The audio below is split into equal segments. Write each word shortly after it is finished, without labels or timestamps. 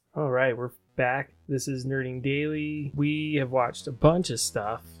All right, we're back. This is Nerding Daily. We have watched a bunch of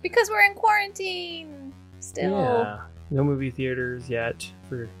stuff. Because we're in quarantine still. Yeah, no movie theaters yet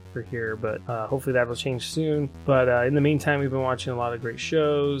for here, but hopefully that'll change soon. But in the meantime, we've been watching a lot of great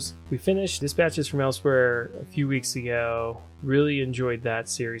shows. We finished Dispatches from Elsewhere a few weeks ago. Really enjoyed that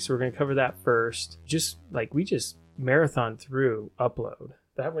series, so we're going to cover that first. We just marathon through Upload.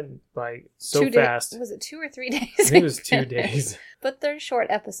 That went by so fast. Was it 2 or 3 days? I think it was 2 days. But they're short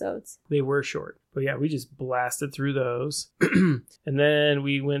episodes. They were short. But yeah, we just blasted through those. And then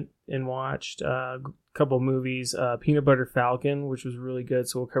we went and watched a couple movies. Peanut Butter Falcon, which was really good,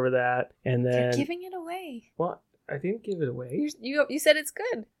 so we'll cover that. And then... You're giving it away. What? I didn't give it away. You said it's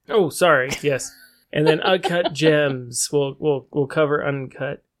good. Oh, sorry. Yes. And then Uncut Gems. We'll cover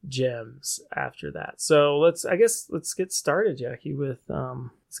Uncut Gems after that. So let's get started, Jackie, with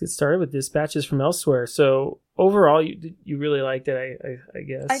Dispatches from Elsewhere. So overall, you really liked it, I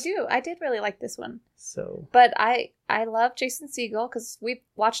guess. I did really like this one. So, but I love Jason Segel because we've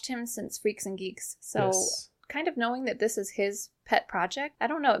watched him since Freaks and Geeks. So yes. Kind of knowing that this is his pet project, I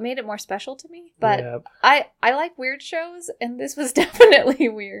don't know, it made it more special to me. But yep. I like weird shows, and this was definitely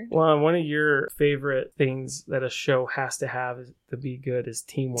weird. Well, one of your favorite things that a show has to have to be good is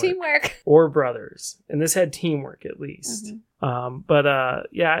teamwork. Or brothers. And this had teamwork, at least.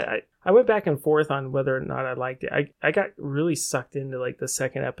 Mm-hmm. I went back and forth on whether or not I liked it. I got really sucked into like the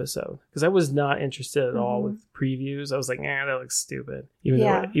second episode because I was not interested at all with previews. I was like, that looks stupid.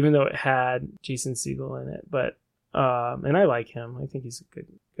 Even though it had Jason Segel in it. But and I like him. I think he's a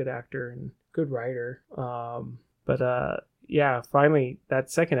good actor and good writer. Finally that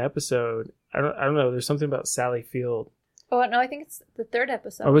second episode, I don't know, there's something about Sally Field. Oh, no, I think it's the third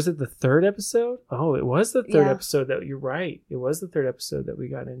episode. Oh, was it the third episode? Oh, it was the third episode you're right. It was the third episode that we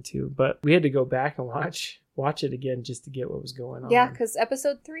got into, but we had to go back and watch it again just to get what was going on. Yeah, because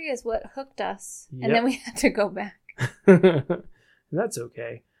episode 3 is what hooked us, and then we had to go back. And that's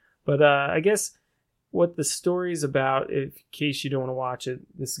okay. But I guess what the story's about, in case you don't want to watch it,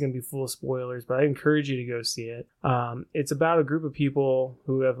 this is going to be full of spoilers, but I encourage you to go see it. It's about a group of people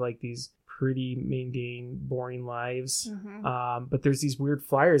who have like these pretty mundane, boring lives. Mm-hmm. But there's these weird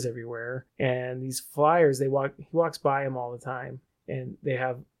flyers everywhere, and these flyers, he walks by them all the time, and they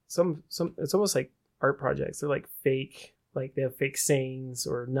have some it's almost like art projects. They're like fake, like they have fake sayings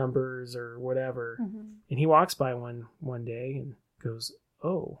or numbers or whatever. Mm-hmm. And he walks by one day and goes,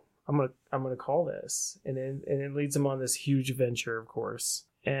 "Oh, I'm gonna call this," and it leads him on this huge adventure, of course.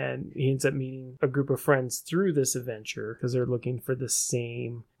 And he ends up meeting a group of friends through this adventure because they're looking for the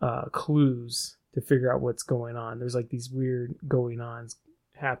same clues to figure out what's going on. There's like these weird going-ons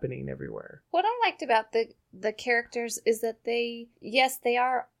happening everywhere. What I liked about the characters is that they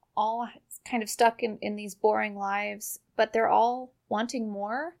are all kind of stuck in these boring lives, but they're all wanting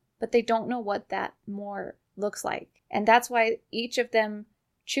more, but they don't know what that more looks like. And that's why each of them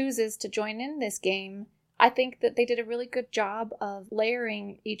chooses to join in this game. I think that they did a really good job of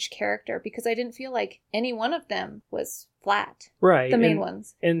layering each character because I didn't feel like any one of them was flat. Right. The main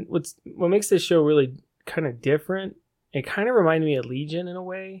ones. And what makes this show really kind of different, it kind of reminded me of Legion in a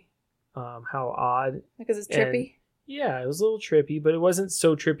way. How odd. Because it's trippy? Yeah, it was a little trippy, but it wasn't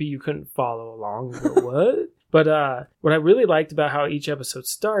so trippy you couldn't follow along. What? But what I really liked about how each episode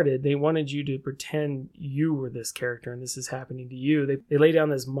started, they wanted you to pretend you were this character and this is happening to you. They lay down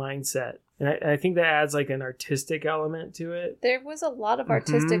this mindset. And I think that adds like an artistic element to it. There was a lot of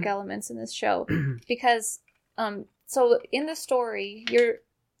artistic elements in this show because, so in the story, you're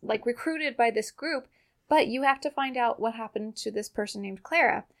like recruited by this group, but you have to find out what happened to this person named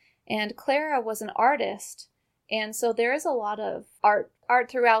Clara. And Clara was an artist. And so there is a lot of art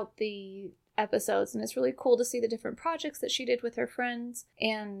throughout the episodes, and it's really cool to see the different projects that she did with her friends.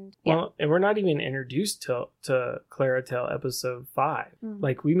 And well, and we're not even introduced to Clara till episode 5.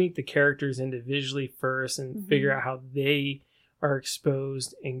 Like we meet the characters individually first and figure out how they are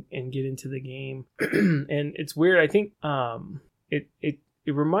exposed and get into the game. And it's weird. I think it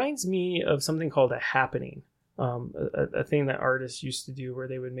reminds me of something called a happening. A thing that artists used to do where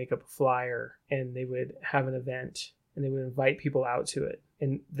they would make up a flyer and they would have an event and they would invite people out to it.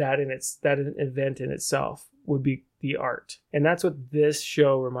 And that event in itself would be the art. And that's what this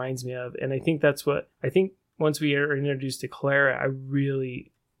show reminds me of. And I think once we are introduced to Clara, I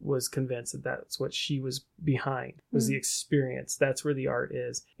really was convinced that that's what she was behind, was the experience. That's where the art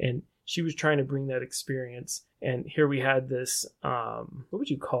is. And she was trying to bring that experience. And here we had this, what would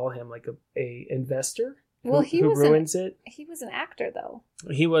you call him? Like a investor? Well, who ruins it. He was an actor, though.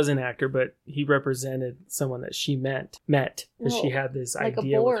 He was an actor, but he represented someone that she met because she had this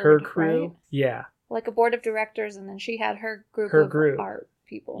idea with her crew. Right? Yeah, like a board of directors, and then she had her group of art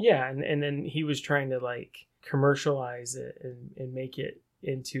people. Yeah, and then he was trying to like commercialize it and make it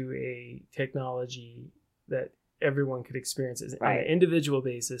into a technology that everyone could experience on an individual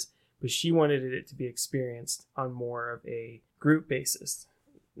basis, but she wanted it to be experienced on more of a group basis,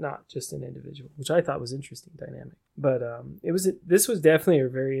 not just an individual, which I thought was interesting dynamic. But this was definitely a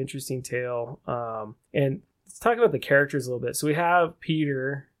very interesting tale. And let's talk about the characters a little bit. So we have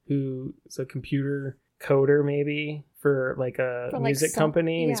Peter, who is a computer coder maybe for like a music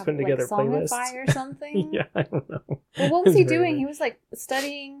company, and he's putting together playlists or something. Yeah, I don't know. Well, what was he doing? He was like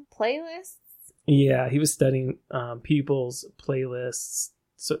studying playlists. Yeah, he was studying people's playlists,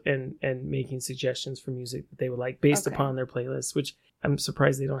 and making suggestions for music that they would like based upon their playlists, which I'm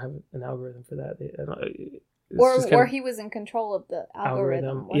surprised they don't have an algorithm for that. Or he was in control of the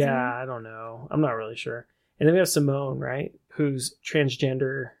algorithm. Yeah, I don't know. I'm not really sure. And then we have Simone, right, who's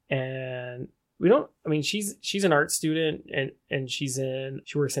transgender, and she's an art student, and she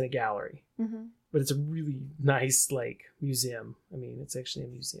works in a gallery, but it's a really nice like museum. I mean, it's actually a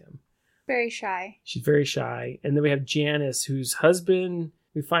museum. Very shy. She's very shy. And then we have Janice, whose husband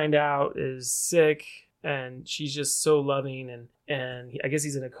we find out is sick, and she's just so loving, and I guess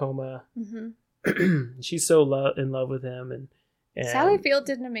he's in a coma. She's so in love with him, and Sally Field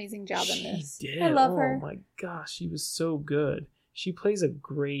did an amazing job in this. She did. I love her. Oh my gosh, she was so good. She plays a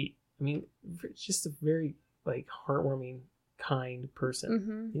great, just a very like heartwarming, kind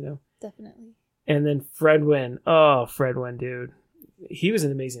person. You know, definitely. And then Fredwin, dude. He was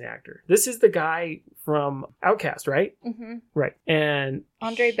an amazing actor. This is the guy from Outcast, right? Right. And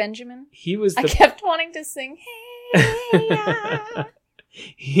Andre Benjamin. I kept wanting to sing, hey, yeah.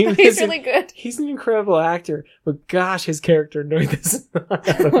 He's really good. He's an incredible actor, but gosh, his character annoyed this.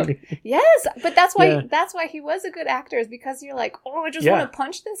 Yes, but that's why he was a good actor, is because you're like, oh, I just want to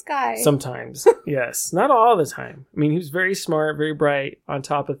punch this guy. Sometimes, yes, not all the time. I mean, he was very smart, very bright, on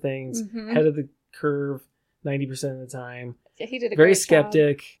top of things, head of the curve 90% of the time. Yeah, he did a very great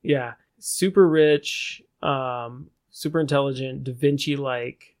skeptic. job. Yeah, super rich, super intelligent, Da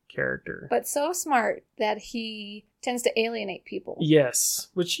Vinci-like character, but so smart that he tends to alienate people. Yes,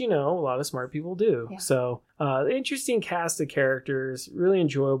 which a lot of smart people do. Yeah. So interesting cast of characters, really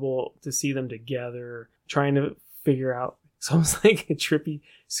enjoyable to see them together, trying to figure out. It's almost like a trippy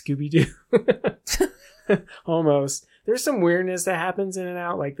Scooby-Doo. Almost. There's some weirdness that happens in and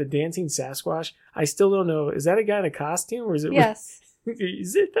out, like the dancing Sasquatch. I still don't know, is that a guy in a costume, or is it? Yes.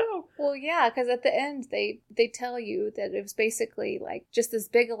 Is it though? Well, yeah, because at the end they tell you that it was basically like just this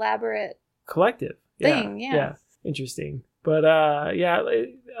big elaborate collective thing. Yeah. Interesting. But I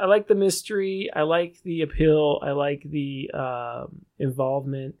like the mystery. I like the appeal. I like the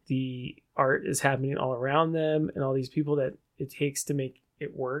involvement. The art is happening all around them, and all these people that it takes to make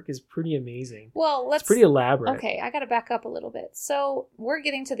it work is pretty amazing. Well, it's pretty elaborate. Okay, I got to back up a little bit. So we're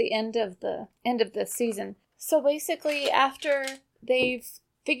getting to the end of the season. So basically, after they've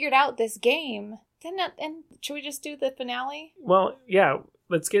figured out this game, then should we just do the finale? Well, yeah.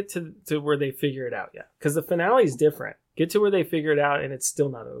 Let's get to where they figure it out, because the finale is different. Get to where they figure it out, and it's still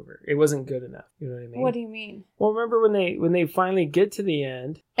not over. It wasn't good enough. You know what I mean? What do you mean? Well, remember when they finally get to the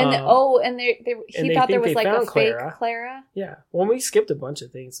end, and he thought there was like a fake Clara. Yeah. Well, we skipped a bunch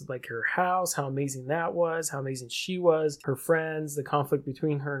of things, like her house, how amazing that was, how amazing she was, her friends, the conflict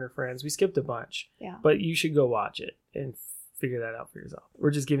between her and her friends. We skipped a bunch. Yeah. But you should go watch it and figure that out for yourself.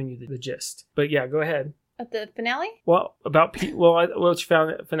 We're just giving you the gist. But yeah, go ahead. At the finale? Well, you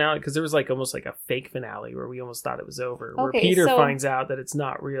found the finale, because there was like almost like a fake finale where we almost thought it was over, where Peter finds out that it's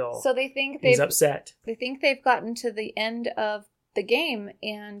not real. So they think he's upset. They think they've gotten to the end of the game,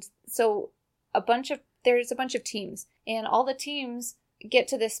 and so there's a bunch of teams, and all the teams get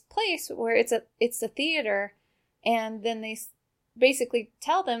to this place where it's a theater, and then they basically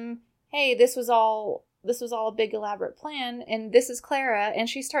tell them, hey, this was all a big elaborate plan, and this is Clara, and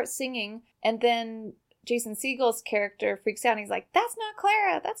she starts singing, and then Jason Segel's character freaks out, and he's like, that's not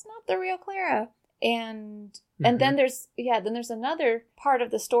Clara, that's not the real Clara. And then there's another part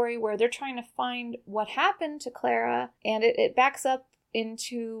of the story where they're trying to find what happened to Clara, and it backs up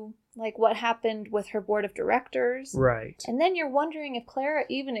into like what happened with her board of directors. Right. And then you're wondering if Clara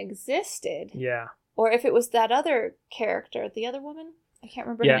even existed. Yeah. Or if it was that other character, the other woman. I can't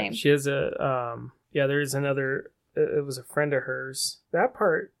remember her name. Yeah, she has there's another, it was a friend of hers. That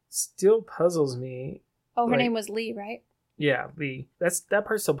part still puzzles me. Oh, her name was Lee, right? Yeah, Lee. That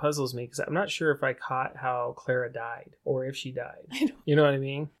part still puzzles me, because I'm not sure if I caught how Clara died, or if she died. You know what I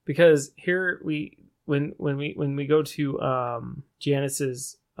mean? Because here when we go to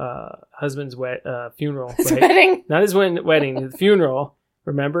Janice's husband's funeral, his right? wedding. Not his wedding, the funeral.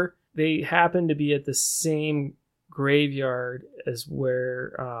 Remember, they happen to be at the same graveyard is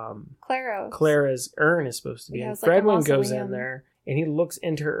where Clara's urn is supposed to be. Yeah, And it's like a Fredwin goes in mausoleum. there and he looks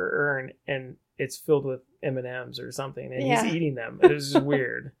into her urn and it's filled with M&Ms or something, and Yeah. he's eating them. It was just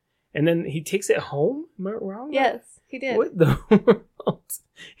weird. And then he takes it home. Am I wrong? Yes, he did. What the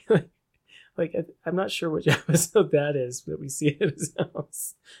world? like I'm not sure which episode that is that we see it at his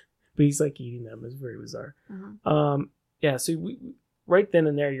house, but he's like eating them. It's very bizarre. Uh-huh. Yeah. So right then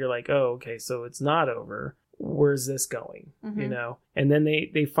and there, you're like, oh, okay, so it's not over. Where's this going? Mhm. You know? And then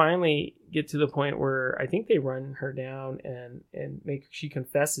they finally get to the point where I think they run her down and she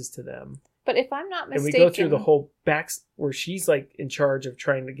confesses to them. But if I'm not And mistaken, we go through the whole where she's like in charge of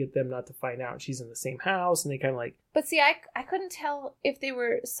trying to get them not to find out. She's in the same house, and they kind of like. But see, I couldn't tell if they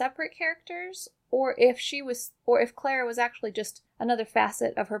were separate characters or if Clara was actually just another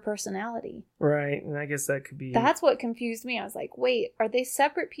facet of her personality. Right, and I guess that could be. That's what confused me. I was like, wait, are they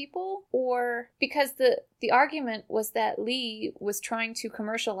separate people? Or because the argument was that Lee was trying to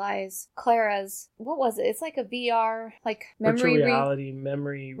commercialize Clara's, what was it? It's like a VR, like virtual memory reality,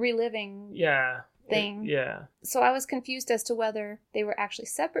 memory reliving yeah thing. Yeah. So I was confused as to whether they were actually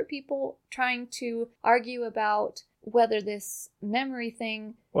separate people trying to argue about whether this memory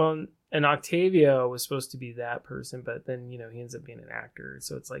thing. Well, and Octavio was supposed to be that person, but then he ends up being an actor,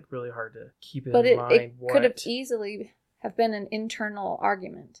 so it's like really hard to keep it But in it mind. could have easily have been an internal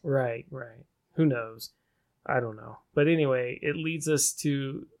argument. Right. Who knows? I don't know. But anyway, it leads us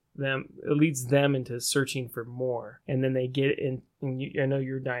to them. It leads them into searching for more, and then they get in. And I know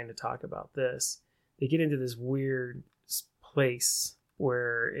you're dying to talk about this. They get into this weird place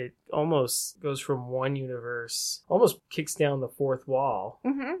where it almost goes from one universe, almost kicks down the fourth wall.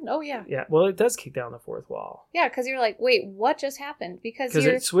 Mm-hmm. Oh, yeah. Yeah, well, it does kick down the fourth wall. Yeah, because you're like, wait, what just happened? Because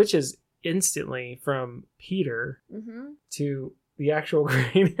it switches instantly from Peter Mm-hmm. to the actual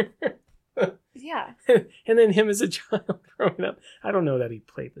Grainer. Yeah. And then him as a child growing up. I don't know that he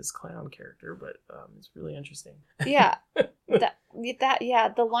played this clown character, but it's really interesting. Yeah.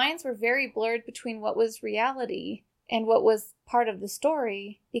 The lines were very blurred between what was reality and what was part of the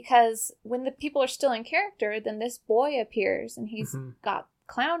story, because when the people are still in character, then this boy appears and he's got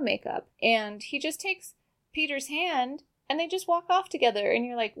clown makeup and he just takes Peter's hand and they just walk off together and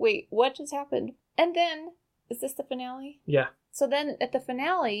you're like, wait, what just happened? And then, is this the finale? Yeah. So then at the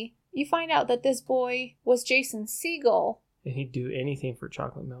finale, you find out that this boy was Jason Segel. And he'd do anything for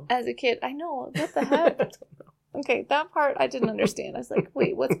chocolate milk. As a kid. I know. What the heck? I don't know. Okay, that part I didn't understand. I was like,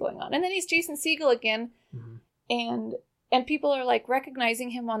 wait, what's going on? And then he's Jason Segel again. Mm-hmm. And people are like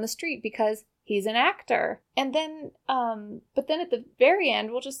recognizing him on the street because he's an actor. And then, but then at the very end,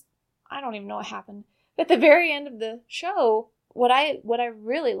 I don't even know what happened. At the very end of the show, what I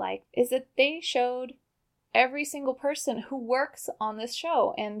really liked is that they showed every single person who works on this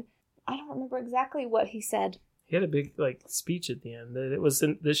show. And I don't remember exactly what he said. He had a big speech at the end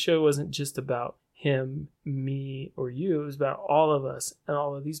that this show wasn't just about him, me, or you. It was about all of us and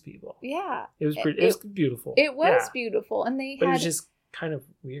all of these people. Yeah. It was pretty. It was beautiful. It was beautiful, and but it was just kind of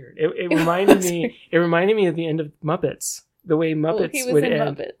weird. It reminded me. It reminded me of the end of Muppets. The way Muppets would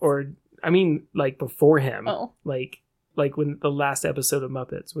end, Muppets. or I mean, like before him. Oh. Like when the last episode of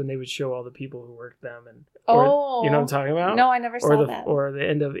Muppets, when they would show all the people who worked them, you know what I'm talking about? No, I never saw that. Or the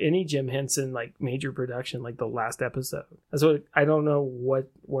end of any Jim Henson major production, like the last episode. That's what I don't know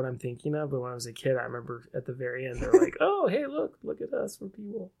what I'm thinking of, but when I was a kid, I remember at the very end they're like, "Oh, hey, look at us, we're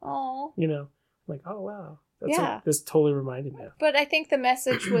people." Oh, Like, oh wow, this totally reminded me of. But I think the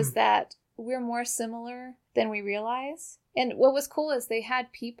message was that we're more similar than we realize. And what was cool is they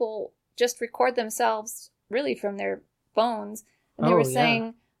had people just record themselves really from their phones, and they were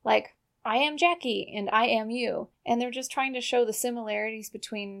saying like, I am Jackie and I am you, and they're just trying to show the similarities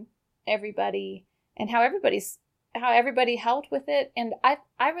between everybody and how everybody helped with it. And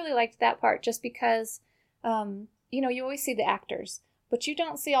I really liked that part, just because you always see the actors, but you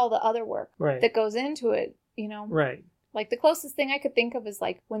don't see all the other work that goes into it, Right. Like the closest thing I could think of is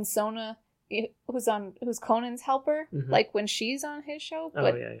like when Sona, who's Conan's helper, like when she's on his show,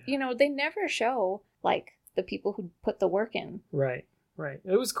 but they never show like the people who put the work in. Right.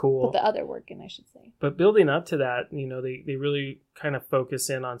 It was cool. Put the other work in, I should say. But building up to that, they really kind of focus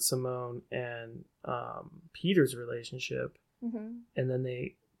in on Simone and Peter's relationship. Mm-hmm. And then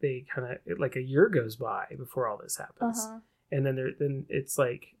they kind of, like a year goes by before all this happens. And then it's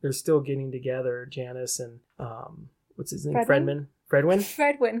like they're still getting together, Janice and what's his name? Fredwin.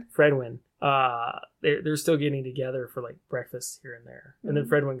 Fredwin. They're still getting together for like breakfast here and there. And then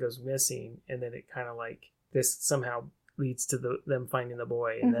Fredwin goes missing, and then it kind of like this somehow leads to them finding the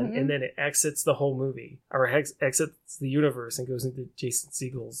boy, and then it exits the whole movie, or exits the universe and goes into Jason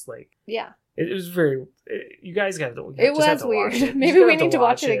Segel's like. Yeah. It was very. You guys got to. It was weird. Maybe we need to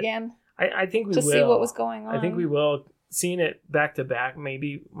watch it again. I think we will. To see what was going on. I think we will. Seeing it back to back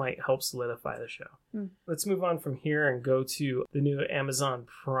maybe might help solidify the show. Let's move on from here and go to the new Amazon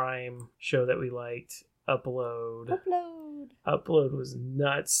Prime show that we liked, Upload. Upload was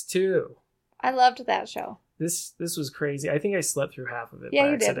nuts too. I loved that show. This was crazy. I think I slept through half of it by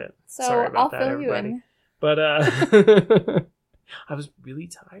accident. Did. So sorry about I'll fill you in. But I was really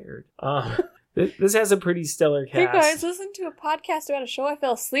tired. This has a pretty stellar cast. Hey guys, listen to a podcast about a show I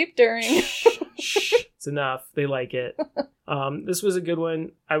fell asleep during. Shh, it's enough. They like it. This was a good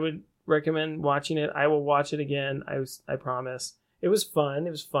one. I would recommend watching it. I will watch it again. I promise. It was fun.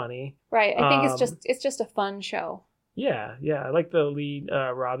 It was funny. Right. I think it's just a fun show. Yeah. I like the lead,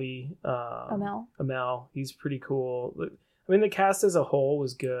 Robbie Amell. He's pretty cool. I mean, the cast as a whole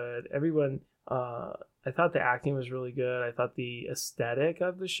was good. Everyone. I thought the acting was really good. I thought the aesthetic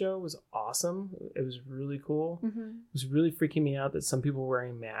of the show was awesome. It was really cool. It was really freaking me out that some people were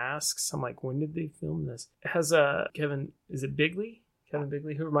wearing masks. I'm like, when did they film this? It has Kevin Bigley,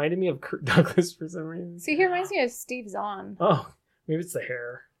 who reminded me of Kirk Douglas for some reason. See, he reminds me of Steve Zahn. Oh, maybe it's the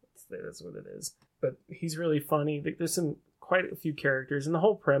hair. That's what it is. But he's really funny. There's quite a few characters, and the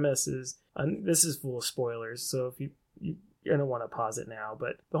whole premise is, this is full of spoilers, so if you're going to want to pause it now,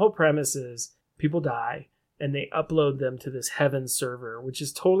 but the whole premise is, people die and they upload them to this heaven server, which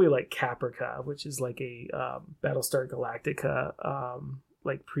is totally like Caprica, which is like a Battlestar Galactica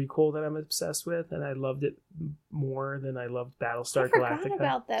like prequel that I'm obsessed with, and I loved it more than I loved Battlestar Galactica. I forgot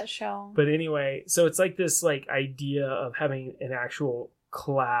about that show. But anyway, so it's like this like idea of having an actual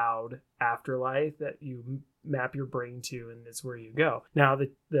cloud afterlife that you map your brain to, and it's where you go. Now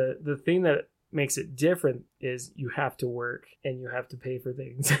the thing that makes it different is you have to work and you have to pay for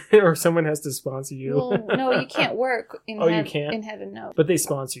things or someone has to sponsor you. Well, no, you can't work in you can't? In heaven, no. But they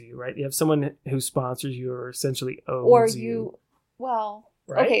sponsor you, right? You have someone who sponsors you or essentially owns you. Well,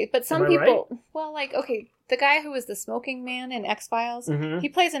 right? Okay, but some people, right? Well, like, okay, the guy who was the smoking man in X-Files, he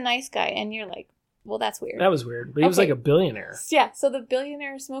plays a nice guy, and you're like, well, that's weird. That was weird, but he was like a billionaire. Yeah, so the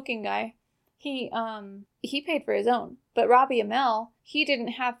billionaire smoking guy, he paid for his own. But Robbie Amell, he didn't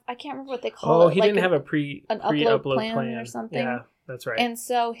have, I can't remember what they call it. Oh, he didn't have an upload plan or something. Yeah, that's right. And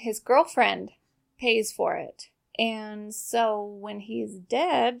so his girlfriend pays for it. And so when he's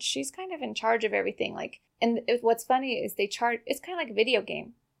dead, she's kind of in charge of everything. What's funny is it's kind of like a video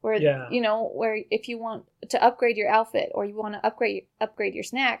game where, where if you want to upgrade your outfit or you want to upgrade your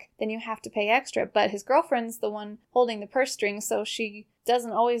snack, then you have to pay extra. But his girlfriend's the one holding the purse strings, so she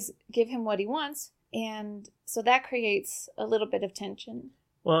doesn't always give him what he wants. And so that creates a little bit of tension.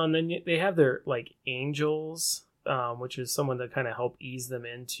 Well, and then they have their like angels, which is someone to kind of help ease them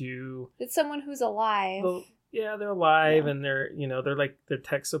into. It's someone who's alive. Yeah, they're alive, and they're like their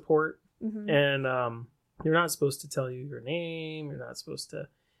tech support, and you're not supposed to tell you your name. You're not supposed to,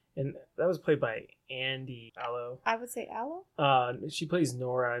 and that was played by Andy Allo. I would say Allo. She plays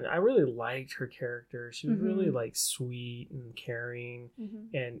Nora, and I really liked her character. She was really like sweet and caring,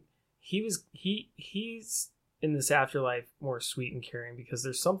 and he's in this afterlife more sweet and caring because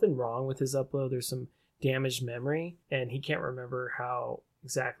there's something wrong with his upload. There's some damaged memory, and he can't remember how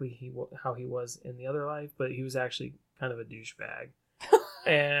exactly he was in the other life, but he was actually kind of a douchebag.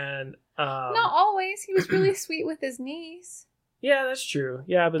 And not always. He was really sweet with his niece. Yeah, that's true.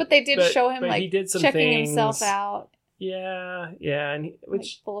 Yeah, but they did show him like he did some checking things. himself out. Yeah, and which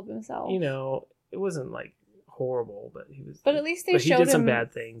like full of himself. It wasn't like horrible, but he was. But at least he did some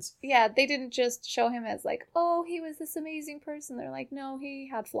bad things. Yeah, they didn't just show him as like, oh, he was this amazing person. They're like, no, he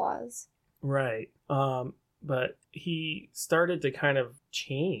had flaws. Right. But he started to kind of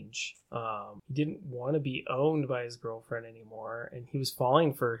change. He didn't want to be owned by his girlfriend anymore, and he was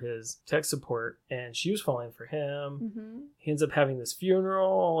falling for his tech support, and she was falling for him. He ends up having this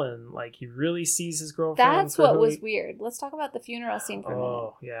funeral, and like he really sees his girlfriend. That's what was weird. Let's talk about the funeral scene for a minute.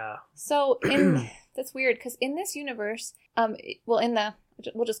 Oh, yeah. So that's weird because in this universe,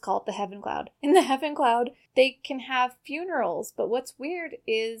 we'll just call it the Heaven Cloud. In the Heaven Cloud, they can have funerals, but what's weird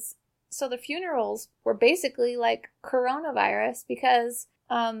is, so the funerals were basically like coronavirus because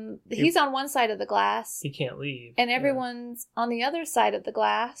he's on one side of the glass. He can't leave. And everyone's on the other side of the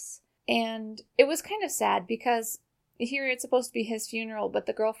glass. And it was kind of sad because here it's supposed to be his funeral, but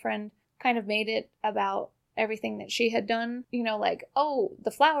the girlfriend kind of made it about everything that she had done. Like, oh,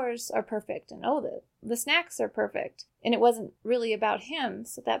 the flowers are perfect, and oh, the snacks are perfect. And it wasn't really about him,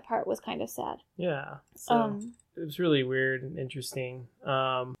 so that part was kind of sad. Yeah. So it was really weird and interesting.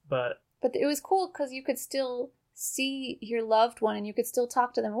 But it was cool because you could still see your loved one and you could still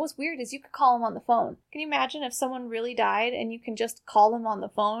talk to them. What was weird is you could call them on the phone. Can you imagine if someone really died and you can just call them on the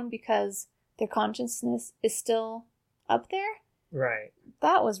phone because their consciousness is still up there? Right.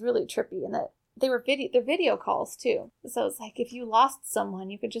 That was really trippy, and that they're video calls too. So it's like if you lost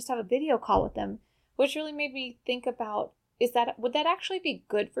someone, you could just have a video call with them, which really made me think about, would that actually be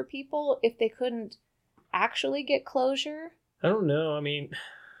good for people if they couldn't actually get closure? I don't know. I mean,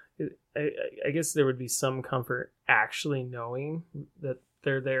 I guess there would be some comfort actually knowing that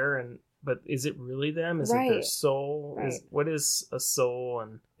they're there, but is it really them? Is it their soul? Right. What is a soul?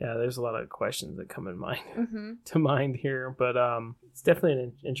 And yeah, there's a lot of questions that come in mind Mm-hmm. to mind here, but it's definitely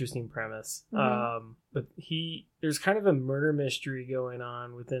an interesting premise. Mm-hmm. But there's kind of a murder mystery going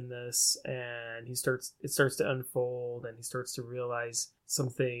on within this, and it starts to unfold, and he starts to realize some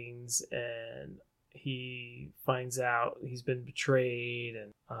things, and he finds out he's been betrayed,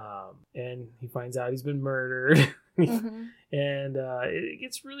 and he finds out he's been murdered. Mm-hmm. And it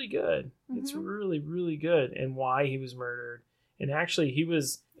gets really good. Mm-hmm. It's really, really good, and why he was murdered. And actually,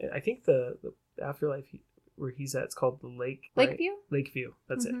 I think the afterlife where he's at, it's called the Lakeview. Lakeview.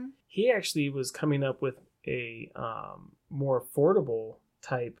 That's Mm-hmm. it. He actually was coming up with a more affordable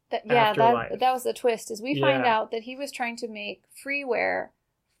type afterlife. That was the twist. Is we find out that he was trying to make freeware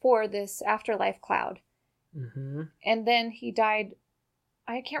for this afterlife cloud, Mm-hmm. and then he died.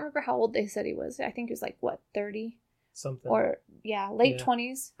 I can't remember how old they said he was. I think he was like 30 something, or late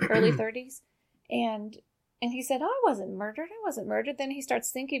 20s, early 30s, and he said, "Oh, I wasn't murdered. Then he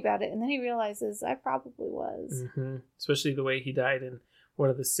starts thinking about it, and then he realizes I probably was. Mm-hmm. Especially the way he died in one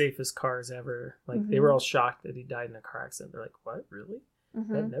of the safest cars ever. Like they Mm-hmm. were all shocked that he died in a car accident. They're like, "What? Really?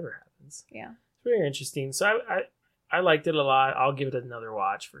 Mm-hmm. That never happens." Yeah. It's very interesting. So I liked it a lot. I'll give it another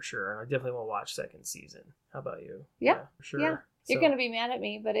watch for sure. I definitely will watch second season. How about you? Yeah. For sure. Yeah. You're So- gonna be mad at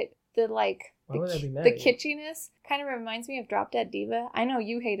me, but Why would I be mad the at you? kitschiness kind of reminds me of Drop Dead Diva. I know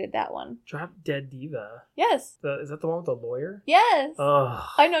you hated that one. Drop Dead Diva. Yes. Is that the one with the lawyer? Yes. Oh,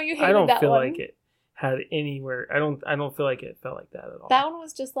 I know you hated I don't that feel one. like it had anywhere. I don't feel like it felt like that at all. That one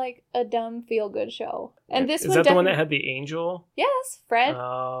was just like a dumb feel good show. And this is one that the one that definitely- had the angel? Yes, Fred.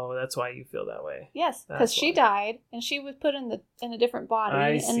 Oh, that's why you feel that way. Yes, because That's she why. died and she was put in a different body, I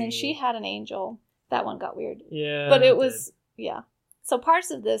and then see. she had an angel. That one got weird. Yeah, But it did. was So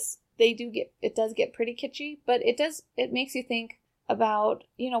parts of this it does get pretty kitschy, but it makes you think about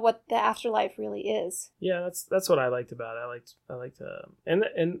what the afterlife really is. Yeah, that's what I liked about it. I liked and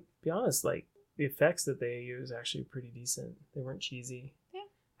to be honest, like the effects that they use actually pretty decent. They weren't cheesy. Yeah.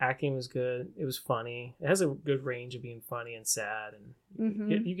 Acting was good. It was funny. It has a good range of being funny and sad, and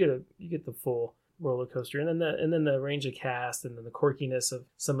Mm-hmm. you get the full roller coaster, and then the range of cast, and then the quirkiness of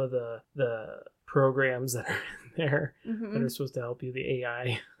some of the programs that are in there Mm-hmm. that are supposed to help you. The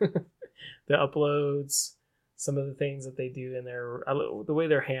AI, the uploads, some of the things that they do in there, the way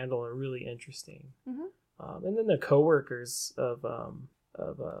they're handled are really interesting. Mm-hmm. And then the coworkers of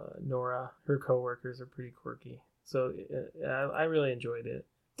Nora, her coworkers are pretty quirky. So I really enjoyed it.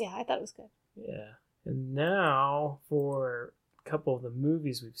 Yeah, I thought it was good. Yeah. And now for a couple of the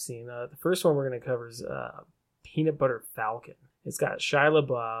movies we've seen. The first one we're going to cover is Peanut Butter Falcon. It's got Shia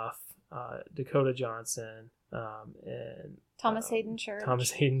LaBeouf, Dakota Johnson, and Thomas Hayden Church.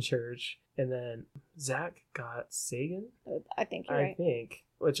 Thomas Hayden Church, and then Zach Sagan. I think you're I right. think,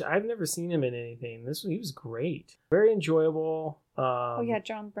 which I've never seen him in anything. He was great, very enjoyable. Oh yeah,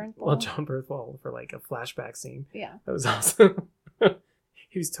 John Bernthal. Well, John Bernthal for like a flashback scene. Yeah. That was awesome.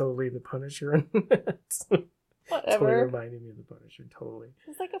 He was totally the Punisher in that. Totally Whatever. reminded me of the Punisher. Totally.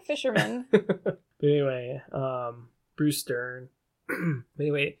 He's like a fisherman. But anyway, Bruce Stern. But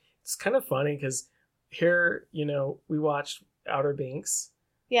anyway, it's kind of funny because here, we watched Outer Banks.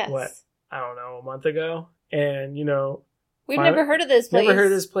 Yes. What? I don't know, a month ago, and We've never heard of this place. never heard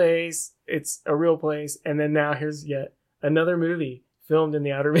of this place. It's a real place, and then now here's yet another movie filmed in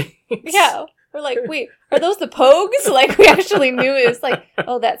the Outer Banks. Yeah. We're like, wait, are those the Pogues? Like, we actually knew it. It's like,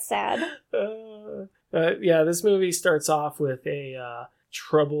 oh, that's sad. Yeah, this movie starts off with a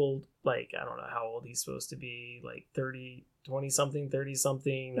troubled, like, I don't know how old he's supposed to be, like 30-something,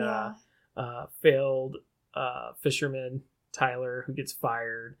 Yeah. failed fisherman, Tyler, who gets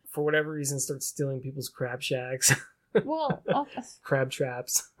fired. For whatever reason, starts stealing people's crab shacks, Well, crab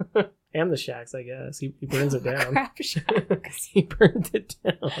traps, and the shacks, I guess. He burns it down. crap shacks. He burned it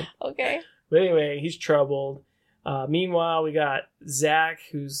down. Okay. But anyway, he's troubled. Meanwhile, we got Zach,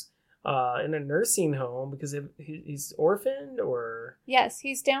 who's in a nursing home because he's orphaned, Yes,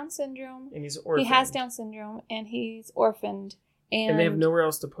 he's Down syndrome. and he's orphaned. He has Down syndrome, and he's orphaned. and they have nowhere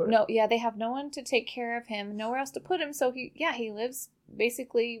else to put him. No, yeah, they have no one to take care of him, nowhere else to put him. So he lives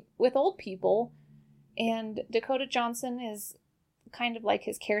basically with old people, And Dakota Johnson is kind of like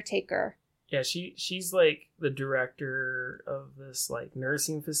his caretaker. Yeah, she's like the director of this like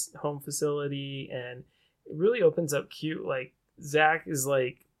nursing home facility, and it really opens up cute. Like Zach is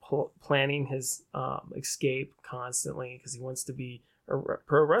like planning his escape constantly because he wants to be a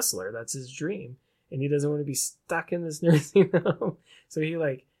pro wrestler. That's his dream, and he doesn't want to be stuck in this nursing home. So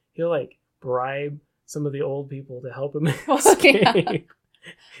he'll bribe some of the old people to help him escape. Yeah.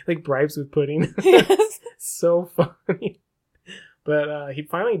 Like bribes with pudding. Yes. So funny. But he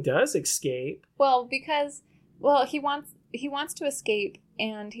finally does escape. Well, because he wants to escape,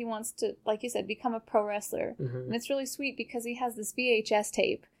 and he wants to, like you said, become a pro wrestler. Mm-hmm. And it's really sweet because he has this VHS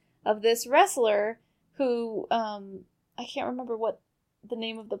tape of this wrestler who I can't remember what the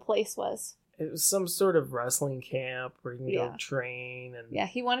name of the place was. It was some sort of wrestling camp where you can go train. And yeah,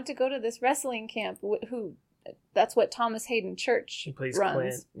 he wanted to go to this wrestling camp. That's what Thomas Hayden Church runs.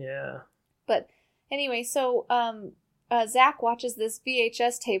 Clint. Yeah. But anyway, so Zach watches this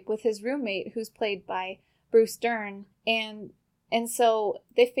VHS tape with his roommate, who's played by Bruce Dern, and so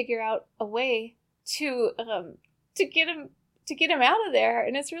they figure out a way to get him out of there,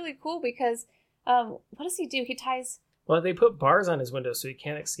 and it's really cool because what does he do? He ties. Well, they put bars on his window so he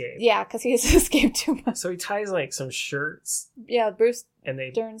can't escape. Yeah, because he has escaped too much. So he ties like some shirts. Yeah, Bruce and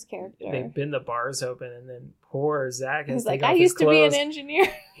Dern's character. They bend the bars open, and then poor Zach has He's to like, take off I used his clothes. to be an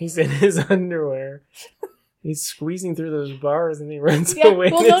engineer. He's in his underwear. He's squeezing through those bars, and he runs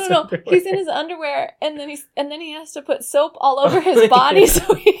away. Well, no. He's in his underwear, and then he has to put soap all over his body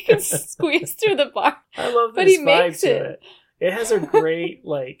so he can squeeze through the bar. I love this but he vibe makes to it. It has a great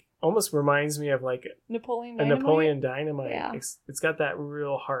almost reminds me of like Napoleon Dynamite. Yeah. It's got that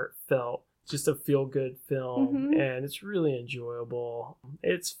real heartfelt, just a feel good film, mm-hmm. and it's really enjoyable.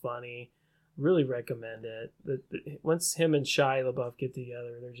 It's funny. Really recommend it. Once him and Shia LaBeouf get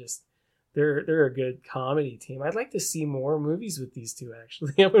together, they're a good comedy team. I'd like to see more movies with these two.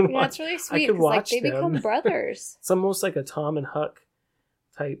 Actually, it's really sweet because they become brothers. It's almost like a Tom and Huck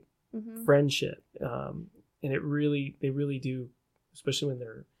type mm-hmm. friendship, and they really do, especially when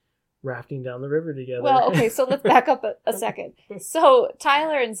they're rafting down the river together. Well, okay, so let's back up a second. So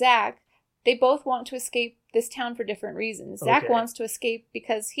Tyler and Zach, they both want to escape this town for different reasons. Zach wants to escape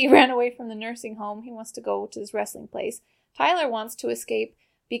because he ran away from the nursing home. He wants to go to this wrestling place. Tyler wants to escape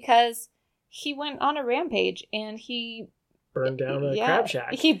because he went on a rampage and he burned down a crab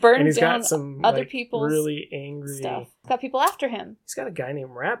shack. He burned he's down got some other people's really angry stuff. He's got people after him. He's got a guy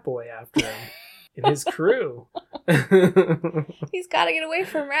named Rat Boy after him in his crew. He's got to get away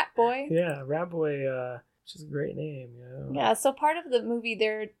from Rat Boy. Yeah, Rat Boy, which is a great name. Yeah, so part of the movie,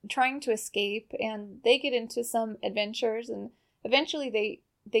 they're trying to escape, and they get into some adventures, and eventually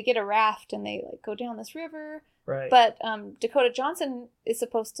they get a raft, and they go down this river. Right. But Dakota Johnson is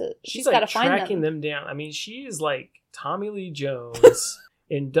supposed to. She's got to find them. Tracking them down. I mean, she is like Tommy Lee Jones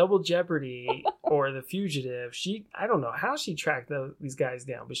in Double Jeopardy or The Fugitive. I don't know how she tracked these guys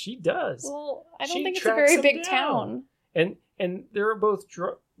down, but she does. Well, I don't think it's a very big town. And they're both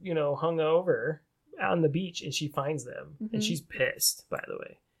hung over on the beach, and she finds them, mm-hmm. and she's pissed, by the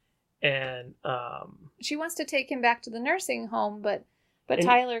way. And she wants to take him back to the nursing home, but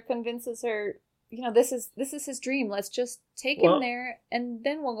Tyler convinces her. This is his dream. Let's just take him there, and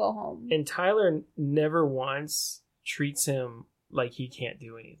then we'll go home. And Tyler never once treats him like he can't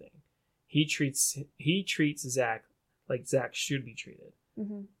do anything. He treats Zach like Zach should be treated,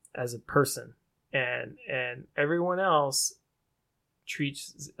 mm-hmm. as a person, and everyone else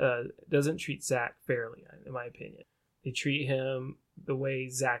doesn't treat Zach fairly, in my opinion. They treat him the way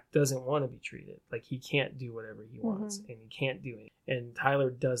Zach doesn't want to be treated. Like he can't do whatever he wants, mm-hmm. and he can't do it. And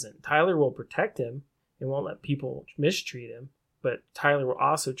Tyler doesn't. Tyler will protect him and won't let people mistreat him, but Tyler will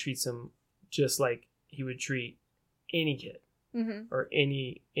also treat him just like he would treat any kid, mm-hmm. or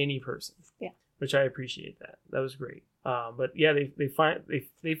any person. Yeah, which I appreciate that. That was great. But yeah,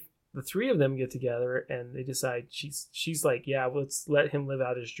 the three of them get together and they decide she's like, yeah, let's let him live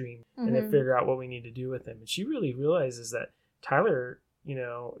out his dream, mm-hmm. and then figure out what we need to do with him. And she really realizes that Tyler,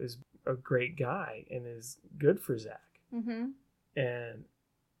 is a great guy and is good for Zach. Mm-hmm. And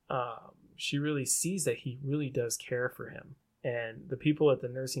she really sees that he really does care for him, and the people at the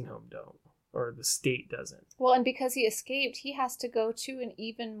nursing home don't, or the state doesn't. Well, and because he escaped, he has to go to an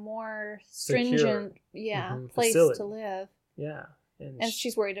even more stringent, mm-hmm. place facility to live. Yeah. And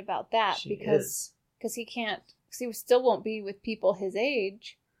she's worried about that because he can't, because he still won't be with people his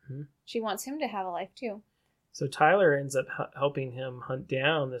age. Mm-hmm. She wants him to have a life too. So Tyler ends up helping him hunt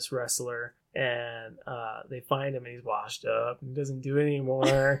down this wrestler, and they find him, and he's washed up and doesn't do it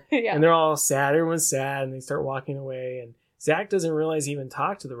anymore. Yeah. And they're all sad. Everyone's sad, and they start walking away. And Zach doesn't realize he even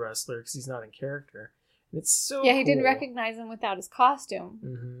talked to the wrestler because he's not in character. It's so Yeah, he didn't cool. recognize him without his costume.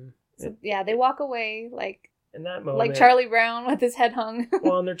 Mm-hmm. So, yeah, they walk away like In that moment, like Charlie Brown with his head hung.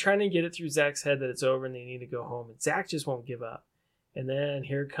 well, and they're trying to get it through Zach's head that it's over and they need to go home. And Zach just won't give up. And then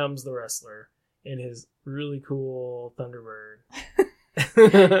here comes the wrestler in his really cool Thunderbird.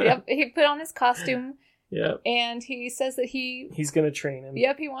 Yep, he put on his costume. Yep. And he says that he's going to train him.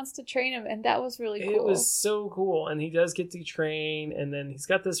 Yep, he wants to train him. And that was really cool. It was so cool. And he does get to train. And then he's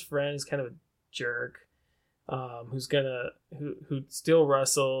got this friend who's kind of a jerk, who still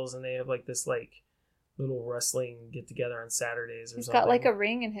wrestles. And they have like this like little wrestling get together on Saturdays or He's something. got like a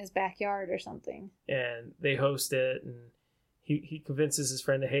ring in his backyard or something. And they host it. And he convinces his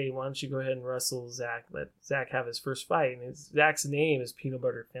friend, hey, why don't you go ahead and wrestle Zach? Let Zach have his first fight. And Zach's name is Peanut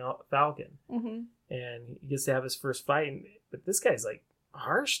Butter Falcon. Mm-hmm. And he gets to have his first fight. But this guy's like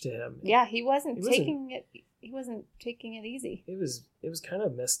harsh to him. Yeah, he wasn't taking it easy. It was kind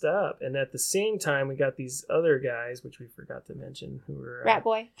of messed up. And at the same time, we got these other guys, which we forgot to mention, who were Rat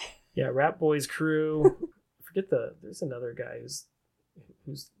Boy. Yeah, Rat Boy's crew. There's another guy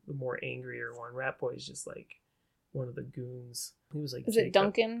who's the more angrier one. Rat Boy's just like one of the goons. He was like, is it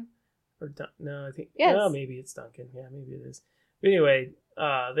Duncan? No, I think yes. No, maybe it's Duncan. Yeah, maybe it is. But anyway,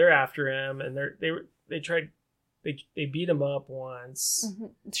 they're after him, and they beat him up once.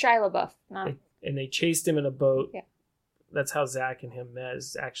 Mm-hmm. Shia LaBeouf, and they chased him in a boat. Yeah, that's how Zach and him met.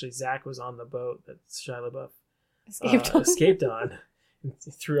 Actually, Zach was on the boat that Shia LaBeouf escaped on. And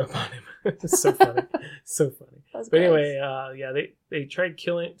threw up on him. It's so funny. So funny. But anyway, they tried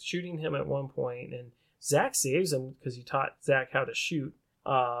shooting him at one point, and Zach saves him because he taught Zach how to shoot.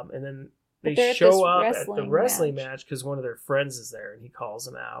 And then they show up at the wrestling match because one of their friends is there, and he calls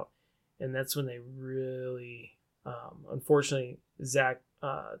him out. And that's when they really, unfortunately, Zach,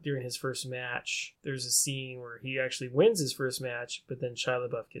 during his first match, there's a scene where he actually wins his first match, but then Shia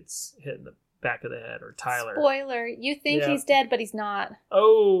LaBeouf gets hit in the back of the head, or Tyler. Spoiler, you think he's dead, but he's not.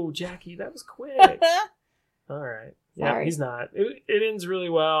 Oh, Jackie, that was quick. All right. Yeah, sorry. He's not. It ends really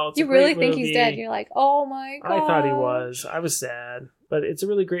well. It's you really think he's dead? You're like, oh my god. I thought he was. I was sad. But it's a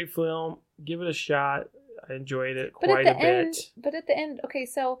really great film. Give it a shot. I enjoyed it quite a bit. But at the end, okay,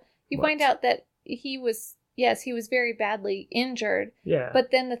 so you find out that he was very badly injured. Yeah. But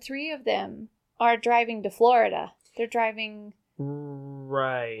then the three of them are driving to Florida. They're driving...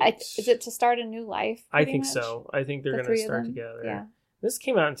 Right. Is it to start a new life? I think so. I think they're going to start together. Yeah. This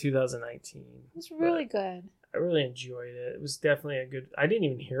came out in 2019. It was really good. I really enjoyed it. It was definitely a good... I didn't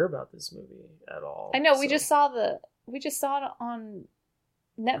even hear about this movie at all. I know. We just saw it on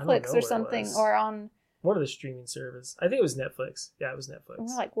Netflix or something, or on... one of the streaming services. I think it was Netflix. Yeah, it was Netflix. And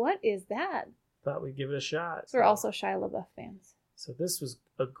we're like, what is that? Thought we'd give it a shot. We're also Shia LaBeouf fans. So this was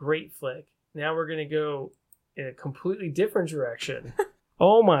a great flick. Now we're going to go in a completely different direction.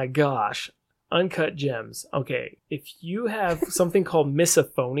 Oh my gosh. Uncut Gems. Okay, if you have something called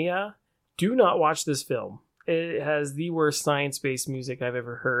misophonia, do not watch this film. It has the worst science-based music I've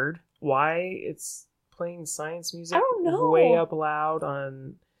ever heard. Why it's playing science music I don't know. way up loud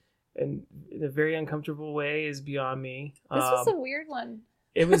in a very uncomfortable way is beyond me. This was a weird one.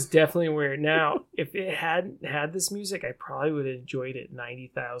 It was definitely weird. Now, if it hadn't had this music, I probably would have enjoyed it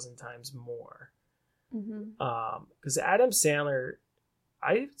 90,000 times more. Because Adam Sandler,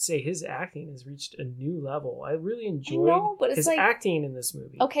 I would say his acting has reached a new level. I really enjoyed his acting in this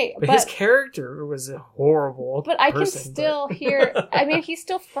movie. Okay, but his character was a horrible. But I can still hear. I mean, he's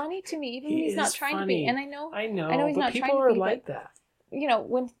still funny to me, even when he's not trying to be. And I know he's not trying to be. People are like that. You know,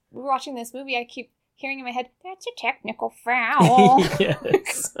 when we're watching this movie, I keep hearing in my head, "That's a technical foul."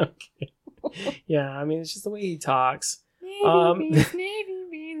 Yes. Okay. Yeah, I mean, it's just the way he talks. Navy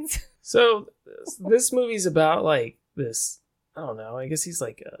beans. So this movie's about like this. I don't know. I guess he's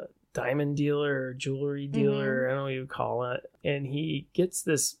like a diamond dealer or jewelry dealer. I don't know what you would call it. And he gets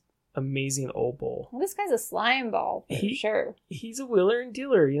this amazing opal. Well, this guy's a slime ball for sure. He's a wheeler and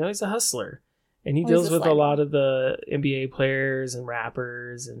dealer. You know, he's a hustler. And he deals with a lot of the NBA players and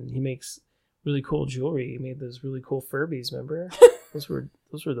rappers. And he makes really cool jewelry. He made those really cool Furbies, remember? Those were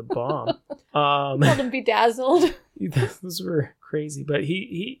the bomb. Called them Bedazzled. Those were crazy. But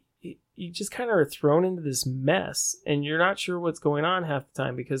you just kind of are thrown into this mess, and you're not sure what's going on half the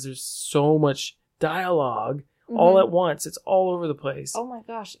time because there's so much dialogue all at once. It's all over the place. Oh my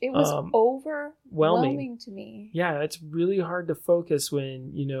gosh, it was overwhelming to me. Yeah, it's really hard to focus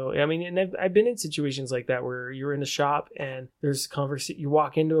when, you know, I mean, and I've been in situations like that where you're in a shop and there's you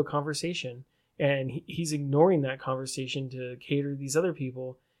walk into a conversation and he's ignoring that conversation to cater to these other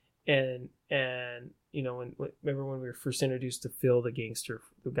people. And you know, remember when we were first introduced to Phil the gangster,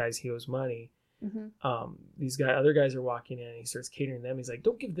 the guys he owes money, Mm-hmm. Other guys are walking in, and he starts catering them. He's like,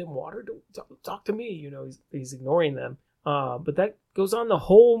 don't give them water, don't talk to me, he's ignoring them. But that goes on the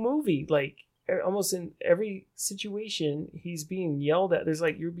whole movie. Like, almost in every situation, he's being yelled at. There's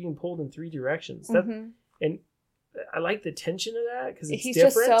like, you're being pulled in 3 directions. And I like the tension of that, because he's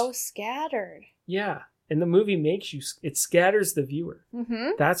different. Just so scattered. Yeah. And the movie it scatters the viewer.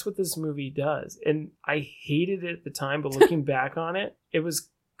 Mm-hmm. That's what this movie does. And I hated it at the time, but looking back on it, it was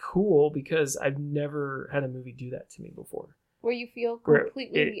cool because I've never had a movie do that to me before. Where you feel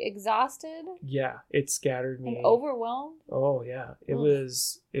completely exhausted? Yeah, it scattered me. And overwhelmed? Oh, yeah. It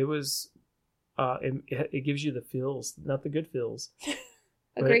was, it gives you the feels, not the good feels.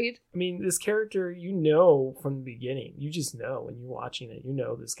 Agreed. But, I mean, this character, from the beginning. You just know when you're watching it,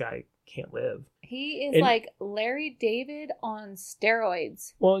 this guy can't live. He is like Larry David on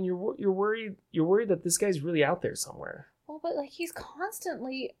steroids. Well, and you're worried that this guy's really out there somewhere. Well, but like he's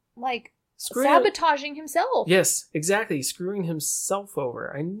constantly like sabotaging himself. Yes, exactly. Screwing himself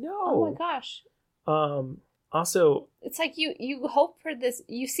over. I know. Oh my gosh. Also, it's like you hope for this.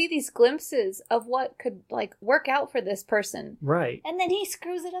 You see these glimpses of what could like work out for this person, right? And then he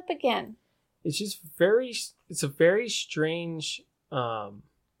screws it up again. It's just it's a very strange.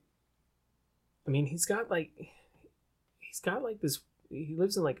 I mean, he's got like this. He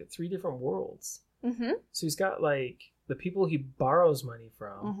lives in like 3 different worlds. Mm-hmm. So he's got like the people he borrows money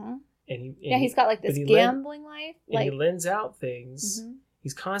from, mm-hmm. and he's got like this gambling life. And he lends out things. Mm-hmm.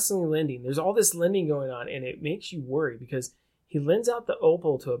 He's constantly lending. There's all this lending going on, and it makes you worry because he lends out the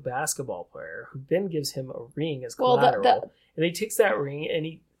opal to a basketball player who then gives him a ring as collateral. And he takes that ring and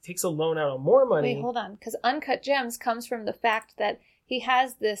he takes a loan out on more money. Wait, hold on. Because Uncut Gems comes from the fact that he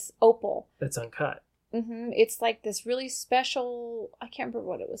has this opal. That's uncut. Mm-hmm. It's like this really special, I can't remember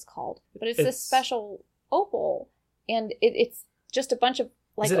what it was called, but it's this special opal. And it's just a bunch of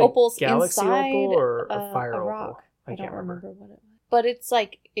like opals galaxy inside opal or a fire a opal? rock. I can't remember what it was. But it's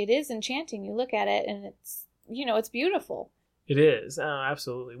like, it is enchanting. You look at it and it's, it's beautiful. It is.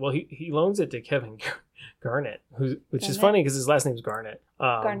 Absolutely. Well, he loans it to Kevin Garnett, which is funny because his last name's Garnett.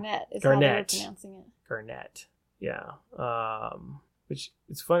 Garnett is how they're pronouncing it. Garnett. Yeah. Which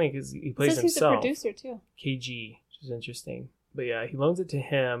it's funny because he plays himself. He's a producer too. KG, which is interesting. But yeah, he loans it to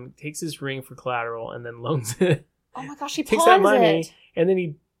him, takes his ring for collateral, and then loans it. Oh my gosh, he takes that money, and then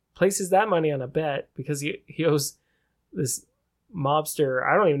he places that money on a bet because he owes this mobster,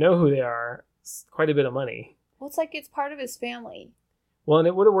 I don't even know who they are, quite a bit of money. Well, it's like it's part of his family. Well, and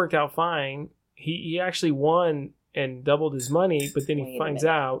it would have worked out fine. He actually won and doubled his money, but then he finds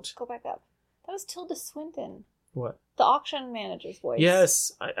out. Go back up. That was Tilda Swinton. What? The auction manager's voice.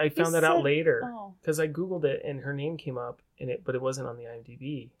 Yes, I found that out later because I Googled it and her name came up in it, but it wasn't on the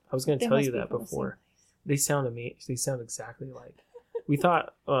IMDb. I was going to tell you that before. They sound amazing. They sound exactly like. We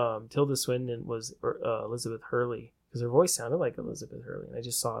thought Tilda Swinton was Elizabeth Hurley because her voice sounded like Elizabeth Hurley, and I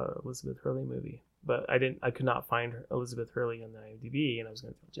just saw an Elizabeth Hurley movie, but I could not find Elizabeth Hurley on the IMDb, and I was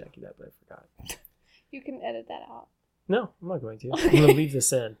going to tell Jackie that, but I forgot. You can edit that out. No, I'm not going to. I'm going to leave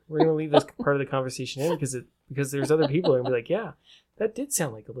this in. We're going to leave this part of the conversation in because there's other people who are going to be like, yeah, that did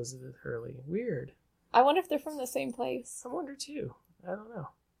sound like Elizabeth Hurley. Weird. I wonder if they're from the same place. I wonder too. I don't know.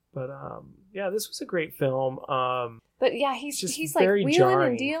 But yeah, this was a great film. But yeah, he's like wheeling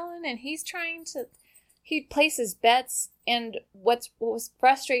jarring. And dealing, and he places bets. And what was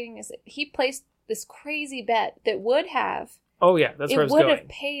frustrating is that he placed this crazy bet that would have. Oh yeah, that's where I was going. It would have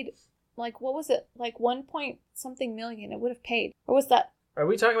paid. Like, what was it? Like 1 point something million. It would have paid. Or was that? Are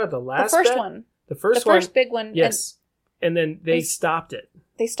we talking about the last The first bet? one. The first big one. Yes. And then they stopped it.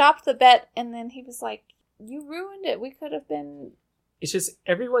 They stopped the bet, and then he was like, you ruined it. We could have been... It's just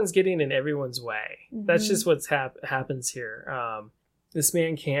everyone's getting in everyone's way. Mm-hmm. That's just what's happens here. This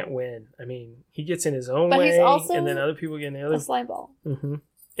man can't win. I mean, he gets in his own way, he's also and then other people get in the other... a slime ball. Mm-hmm.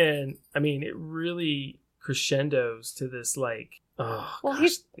 And, I mean, it really crescendos to this, like... Oh,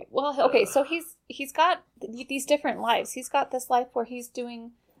 okay, so he's got these different lives. He's got this life where he's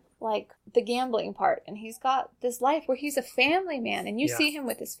doing like the gambling part, and he's got this life where he's a family man, and you see him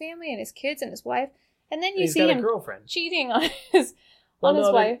with his family and his kids and his wife, and then you see him cheating on his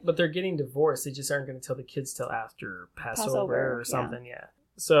wife. But they're getting divorced. They just aren't going to tell the kids till after Passover or something. Yeah.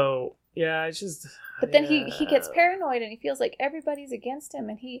 So yeah, it's just. But then he gets paranoid and he feels like everybody's against him,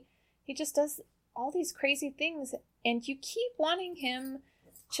 and he just does all these crazy things, and you keep wanting him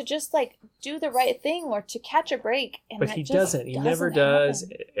to just like do the right thing or to catch a break, and but he doesn't. He never does.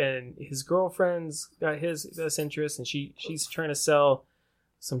 And his girlfriend's got his best interest, and she's trying to sell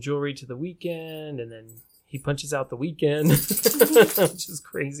some jewelry to the weekend, and then he punches out the weekend, which is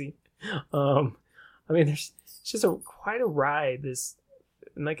crazy. I mean, it's just quite a ride. This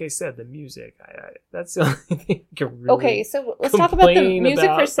and like I said, the music. That's the only thing I can really Okay, so let's talk about the music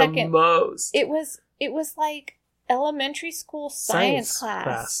for a second. Most. It was like elementary school science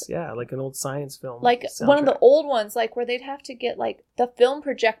class. Yeah, like an old science film. Like soundtrack. one of the old ones, like where they'd have to get like the film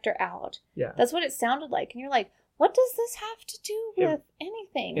projector out. Yeah. That's what it sounded like. And you're like, what does this have to do with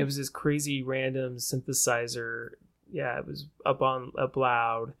anything? It was this crazy random synthesizer. Yeah, it was up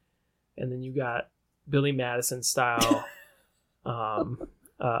loud. And then you got Billy Madison style.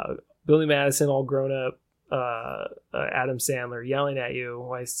 Billy Madison all grown up. Adam Sandler yelling at you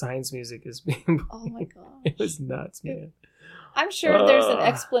why science music is being. Oh my gosh. It was nuts, man. I'm sure there's an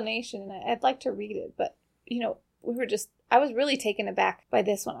explanation, and I'd like to read it, but I was really taken aback by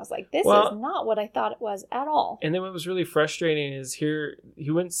this one. I was like, this is not what I thought it was at all. And then what was really frustrating is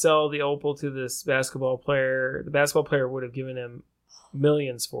he wouldn't sell the opal to this basketball player. The basketball player would have given him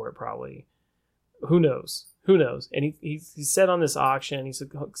millions for it, probably. Who knows? And he said on this auction, he's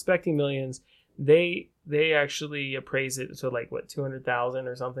expecting millions. They actually appraise it to like what, 200,000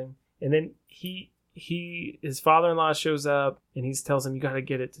 or something. And then his father-in-law shows up and he tells him, you got to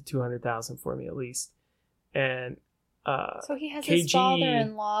get it to 200,000 for me at least. And so he has KG his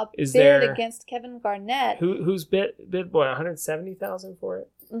father-in-law is bid there, against Kevin Garnett. Who's bid 170,000 for it.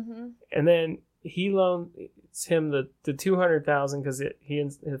 Mm-hmm. And then he loans him the 200,000 because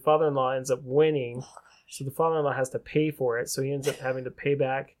his father-in-law ends up winning. Oh, so the father-in-law has to pay for it. So he ends up having to pay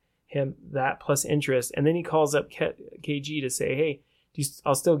back him that plus interest. And then he calls up KG to say, hey,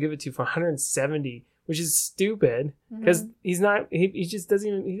 I'll still give it to you for 170, which is stupid because he just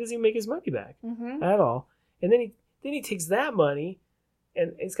doesn't even make his money back at all. And then he takes that money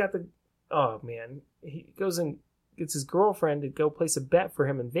and he's got he goes and gets his girlfriend to go place a bet for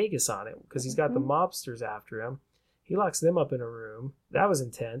him in Vegas on it because he's got the mobsters after him. He locks them up in a room. That was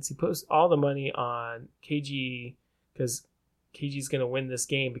intense. He puts all the money on KG because KG's going to win this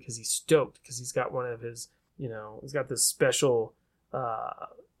game because he's stoked because he's got one of his, he's got this special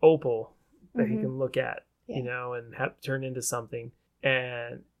opal that he can look at, and have turn into something.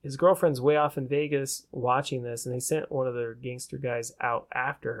 And his girlfriend's way off in Vegas watching this, and they sent one of their gangster guys out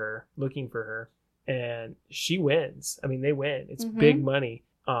after her, looking for her, and she wins. I mean, they win. It's big money.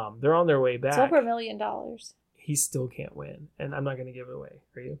 They're on their way back. It's over $1 million. He still can't win, and I'm not going to give it away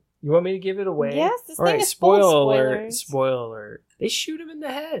for you. You want me to give it away? Yes, this All thing right, is spoiler full of alert. spoilers. Spoiler alert. They shoot him in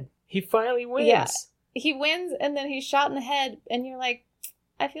the head. He finally wins. Yeah. He wins, and then he's shot in the head, and you're like,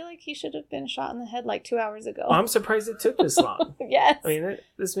 I feel like he should have been shot in the head like 2 hours ago. I'm surprised it took this long. Yes. I mean,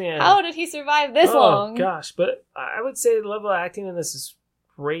 this man... How did he survive this long? Oh, gosh. But I would say the level of acting in this is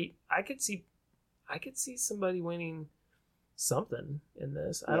great. I could see somebody winning something in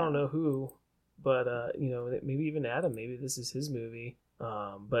this. Yeah. I don't know who, but, maybe even Adam. Maybe this is his movie.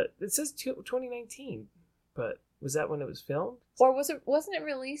 But it says 2019. But was that when it was filmed? Or wasn't it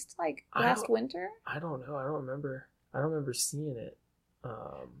released like last winter? I don't know. I don't remember seeing it.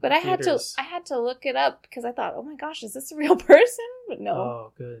 But I had to look it up because I thought, oh my gosh, is this a real person? But no.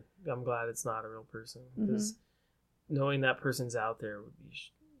 Oh, good. I'm glad it's not a real person because knowing that person's out there would be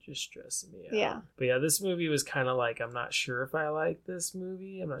just stressing me out. Yeah. But yeah, this movie was kind of like, I'm not sure if I like this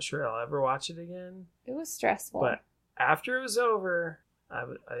movie. I'm not sure I'll ever watch it again. It was stressful. But after it was over, I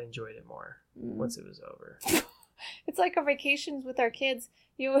enjoyed it more once it was over. It's like our vacations with our kids.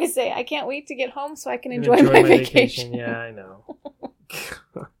 You always say, I can't wait to get home so I can enjoy my vacation. Yeah, I know.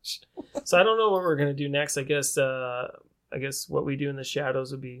 Gosh. So I don't know what we're going to do next. I guess What We Do in the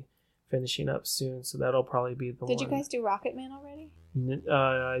Shadows will be finishing up soon. So that'll probably be the one. Did you guys do Rocket Man already?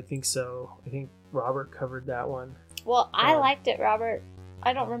 I think so. I think Robert covered that one. Well, I liked it, Robert.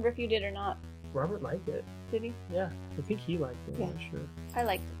 I don't remember if you did or not. Robert liked it. Did he? Yeah, I think he liked it. Yeah. I'm sure. I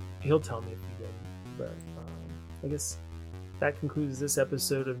liked it. He'll tell me if he didn't. But I guess that concludes this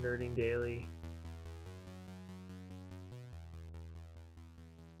episode of Nerding Daily.